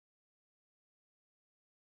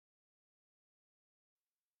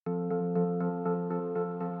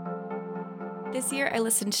This year, I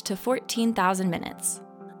listened to 14,000 minutes.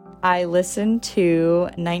 I listened to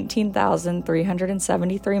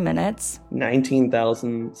 19,373 minutes.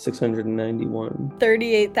 19,691.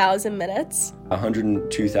 38,000 minutes.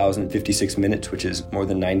 102,056 minutes, which is more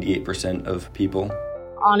than 98% of people.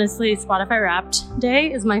 Honestly, Spotify Wrapped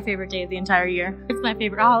Day is my favorite day of the entire year. It's my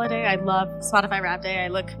favorite holiday. I love Spotify Wrapped Day. I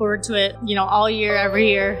look forward to it, all year,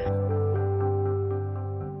 every year.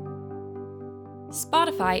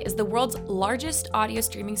 Spotify is the world's largest audio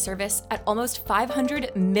streaming service at almost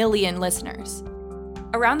 500 million listeners.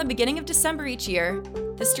 Around the beginning of December each year,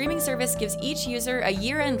 the streaming service gives each user a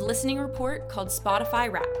year-end listening report called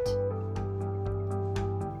Spotify Wrapped.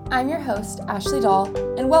 I'm your host, Ashley Dahl,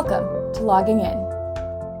 and welcome to Logging In.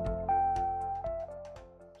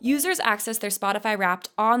 Users access their Spotify Wrapped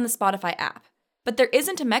on the Spotify app, but there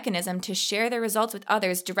isn't a mechanism to share their results with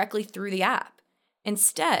others directly through the app.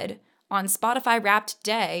 Instead, on Spotify Wrapped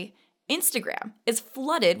Day, Instagram is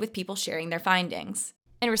flooded with people sharing their findings.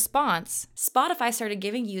 In response, Spotify started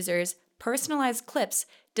giving users personalized clips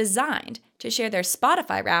designed to share their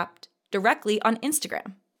Spotify Wrapped directly on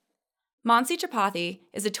Instagram. Mansi Chapathi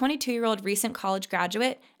is a 22-year-old recent college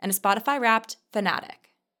graduate and a Spotify Wrapped fanatic.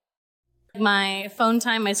 My phone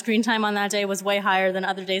time, my screen time on that day was way higher than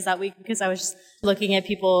other days that week because I was just looking at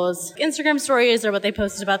people's Instagram stories or what they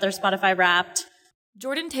posted about their Spotify Wrapped.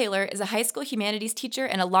 Jordan Taylor is a high school humanities teacher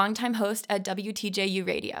and a longtime host at wtju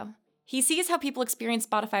radio. He sees how people experience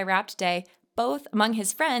Spotify Wrapped Day both among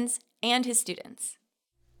his friends and his students.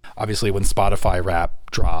 Obviously, when Spotify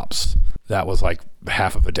Wrapped drops, that was like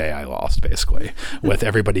half of a day I lost, basically, with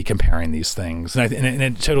everybody comparing these things. And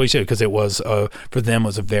it totally should, because it was, for them,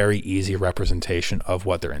 was a very easy representation of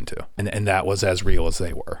what they're into. And that was as real as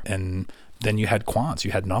they were. And then you had quants,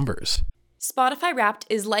 you had numbers. Spotify Wrapped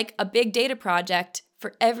is like a big data project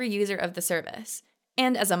for every user of the service.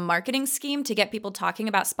 And as a marketing scheme to get people talking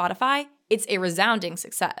about Spotify, it's a resounding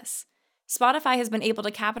success. Spotify has been able to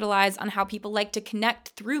capitalize on how people like to connect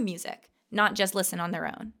through music, not just listen on their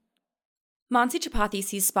own. Mansi Chapathi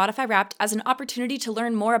sees Spotify Wrapped as an opportunity to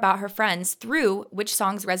learn more about her friends through which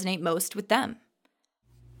songs resonate most with them.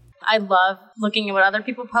 I love looking at what other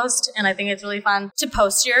people post, and I think it's really fun to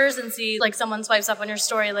post yours and see, someone swipes up on your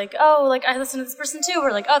story, I listen to this person too,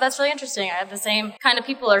 or oh, that's really interesting. I have the same kind of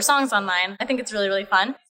people or songs on mine. I think it's really, really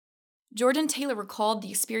fun. Jordan Taylor recalled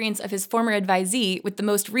the experience of his former advisee with the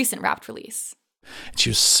most recent Wrapped release.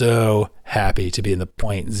 She was so happy to be in the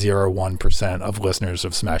 0.01% of listeners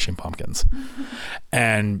of Smashing Pumpkins.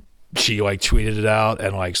 And she tweeted it out,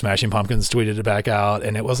 and Smashing Pumpkins tweeted it back out,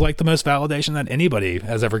 and it was the most validation that anybody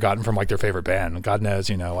has ever gotten from their favorite band. God knows,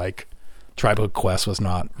 Tribal Quest was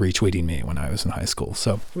not retweeting me when I was in high school.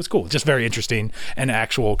 So it was cool. Just very interesting and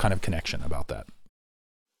actual kind of connection about that.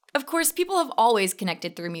 Of course, people have always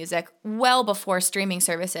connected through music well before streaming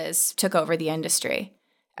services took over the industry.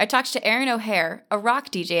 I talked to Erin O'Hare, a rock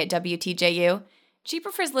DJ at WTJU. She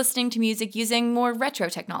prefers listening to music using more retro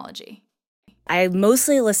technology. I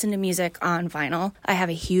mostly listen to music on vinyl. I have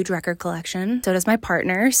a huge record collection. So does my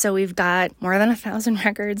partner. So we've got more than 1,000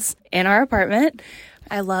 records in our apartment.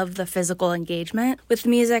 I love the physical engagement with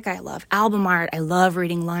music. I love album art. I love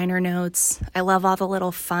reading liner notes. I love all the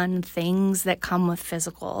little fun things that come with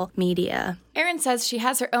physical media. Erin says she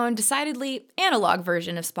has her own decidedly analog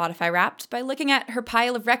version of Spotify Wrapped by looking at her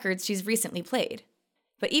pile of records she's recently played.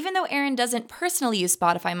 But even though Erin doesn't personally use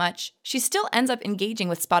Spotify much, she still ends up engaging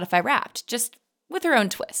with Spotify Wrapped, just with her own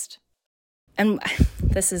twist. And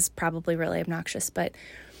this is probably really obnoxious, but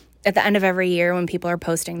at the end of every year when people are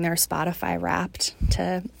posting their Spotify Wrapped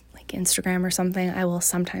to Instagram or something, I will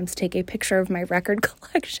sometimes take a picture of my record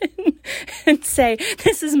collection and say,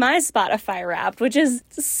 this is my Spotify Wrapped, which is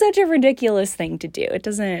such a ridiculous thing to do.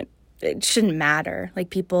 It shouldn't matter.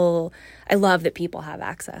 I love that people have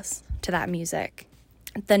access to that music.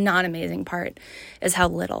 The non-amazing part is how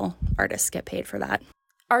little artists get paid for that.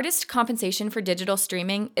 Artist compensation for digital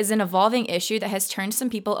streaming is an evolving issue that has turned some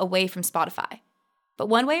people away from Spotify. But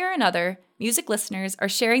one way or another, music listeners are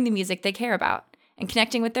sharing the music they care about and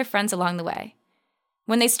connecting with their friends along the way.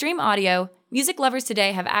 When they stream audio, music lovers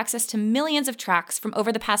today have access to millions of tracks from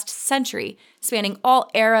over the past century, spanning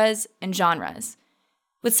all eras and genres.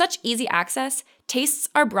 With such easy access, tastes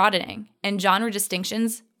are broadening and genre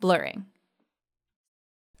distinctions blurring.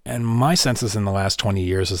 And my sense is in the last 20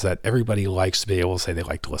 years is that everybody likes to be able to say they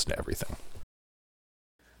like to listen to everything.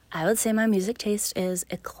 I would say my music taste is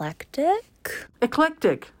eclectic.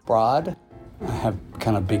 Eclectic. Broad. I have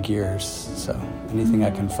kind of big ears, so anything I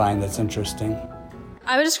can find that's interesting.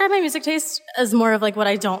 I would describe my music taste as more of what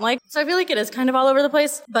I don't like. So I feel like it is kind of all over the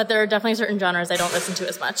place, but there are definitely certain genres I don't listen to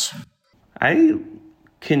as much. I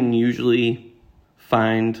can usually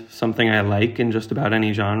find something I like in just about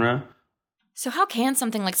any genre. So how can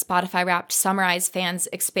something like Spotify Wrapped summarize fans'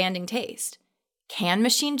 expanding taste? Can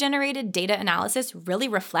machine-generated data analysis really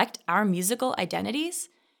reflect our musical identities?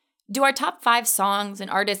 Do our top 5 songs and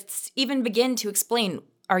artists even begin to explain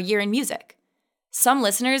our year in music? Some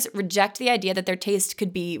listeners reject the idea that their taste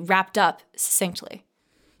could be wrapped up succinctly.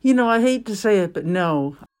 You know, I hate to say it, but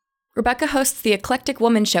no. Rebecca hosts the Eclectic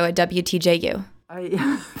Woman Show at wtju.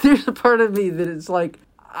 There's a part of me that is like,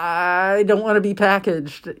 I don't want to be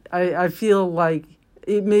packaged. I feel like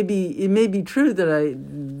it may be true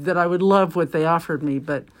that I would love what they offered me,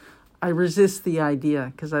 but I resist the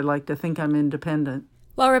idea because I like to think I'm independent.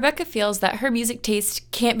 While Rebecca feels that her music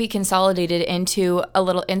taste can't be consolidated into a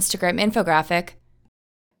little Instagram infographic,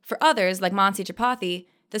 for others, like Mansi Chapathi,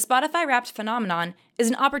 the Spotify Wrapped phenomenon is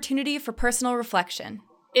an opportunity for personal reflection.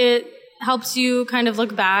 It helps you kind of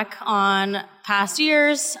look back on past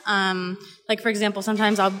years. Like, for example,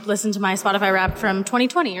 sometimes I'll listen to my Spotify Wrapped from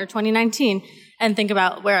 2020 or 2019 and think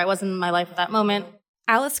about where I was in my life at that moment.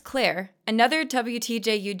 Alice Clare, another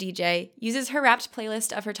WTJU DJ, uses her Wrapped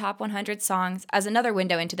playlist of her top 100 songs as another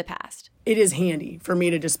window into the past. It is handy for me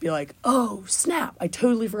to just be like, oh, snap, I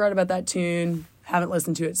totally forgot about that tune. Haven't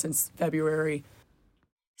listened to it since February.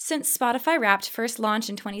 Since Spotify Wrapped first launched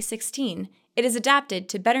in 2016, it is adapted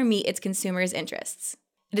to better meet its consumers' interests.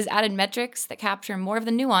 It has added metrics that capture more of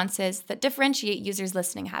the nuances that differentiate users'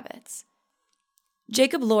 listening habits.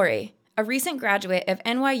 Jacob Laurie, a recent graduate of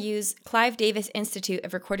NYU's Clive Davis Institute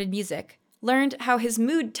of Recorded Music, learned how his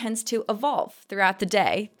mood tends to evolve throughout the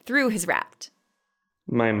day through his Wrapped.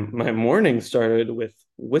 My morning started with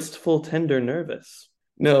wistful, tender, nervous.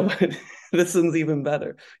 No, but this one's even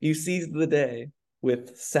better. You seized the day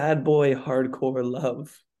with sad boy, hardcore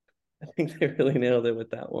love. I think they really nailed it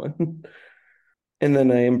with that one. And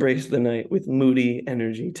then I embraced the night with moody,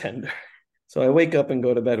 energy, tender. So I wake up and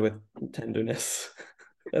go to bed with tenderness.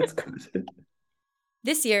 That's good.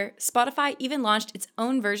 This year, Spotify even launched its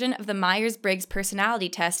own version of the Myers-Briggs personality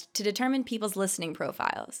test to determine people's listening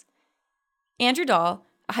profiles. Andrew Dahl,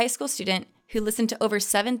 a high school student who listened to over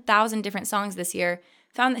 7,000 different songs this year,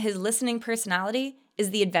 found that his listening personality is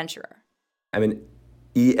the adventurer. I'm an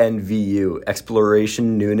ENVU,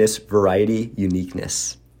 exploration, newness, variety,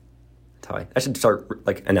 uniqueness. That's how I should start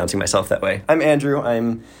announcing myself that way. I'm Andrew,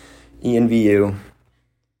 I'm ENVU.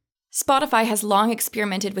 Spotify has long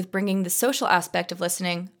experimented with bringing the social aspect of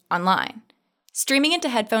listening online. Streaming into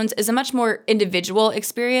headphones is a much more individual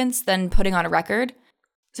experience than putting on a record.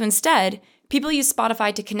 So instead, people use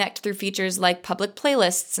Spotify to connect through features like public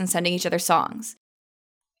playlists and sending each other songs.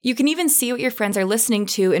 You can even see what your friends are listening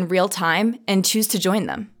to in real time and choose to join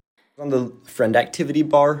them. On the friend activity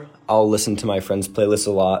bar, I'll listen to my friends' playlists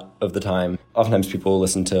a lot of the time. Oftentimes people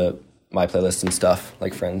listen to my playlists and stuff,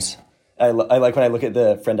 like friends. I like when I look at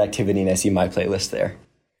the friend activity and I see my playlist there.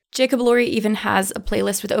 Jacob Laurie even has a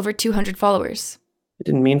playlist with over 200 followers. It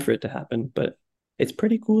didn't mean for it to happen, but it's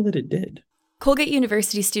pretty cool that it did. Colgate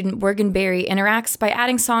University student Morgan Berry interacts by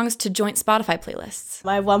adding songs to joint Spotify playlists.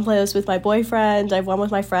 I have one playlist with my boyfriend, I have one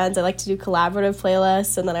with my friends. I like to do collaborative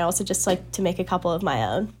playlists, and then I also just like to make a couple of my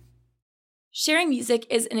own. Sharing music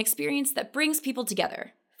is an experience that brings people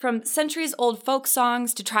together. From centuries-old folk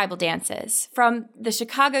songs to tribal dances, from the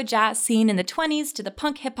Chicago jazz scene in the 20s to the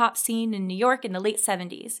punk hip-hop scene in New York in the late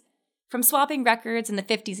 70s, from swapping records in the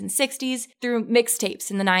 50s and 60s through mixtapes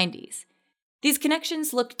in the 90s. These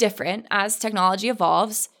connections look different as technology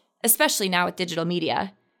evolves, especially now with digital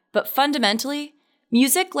media. But fundamentally,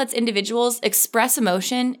 music lets individuals express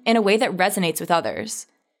emotion in a way that resonates with others.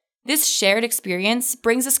 This shared experience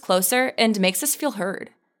brings us closer and makes us feel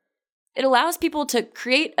heard. It allows people to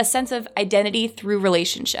create a sense of identity through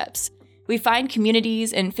relationships. We find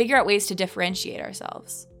communities and figure out ways to differentiate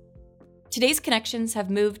ourselves. Today's connections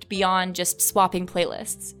have moved beyond just swapping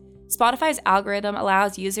playlists. Spotify's algorithm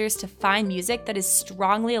allows users to find music that is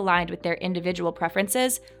strongly aligned with their individual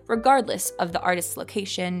preferences, regardless of the artist's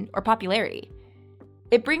location or popularity.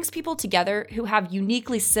 It brings people together who have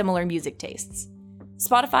uniquely similar music tastes.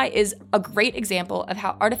 Spotify is a great example of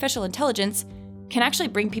how artificial intelligence can actually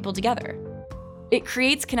bring people together. It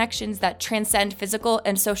creates connections that transcend physical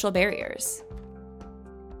and social barriers.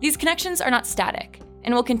 These connections are not static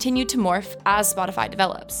and will continue to morph as Spotify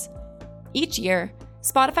develops. Each year,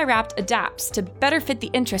 Spotify Wrapped adapts to better fit the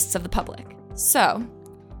interests of the public. So,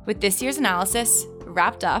 with this year's analysis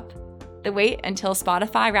wrapped up, the wait until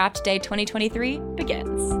Spotify Wrapped Day 2023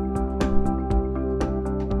 begins.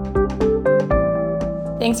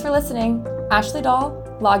 Thanks for listening. Ashley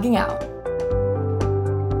Dahl, logging out.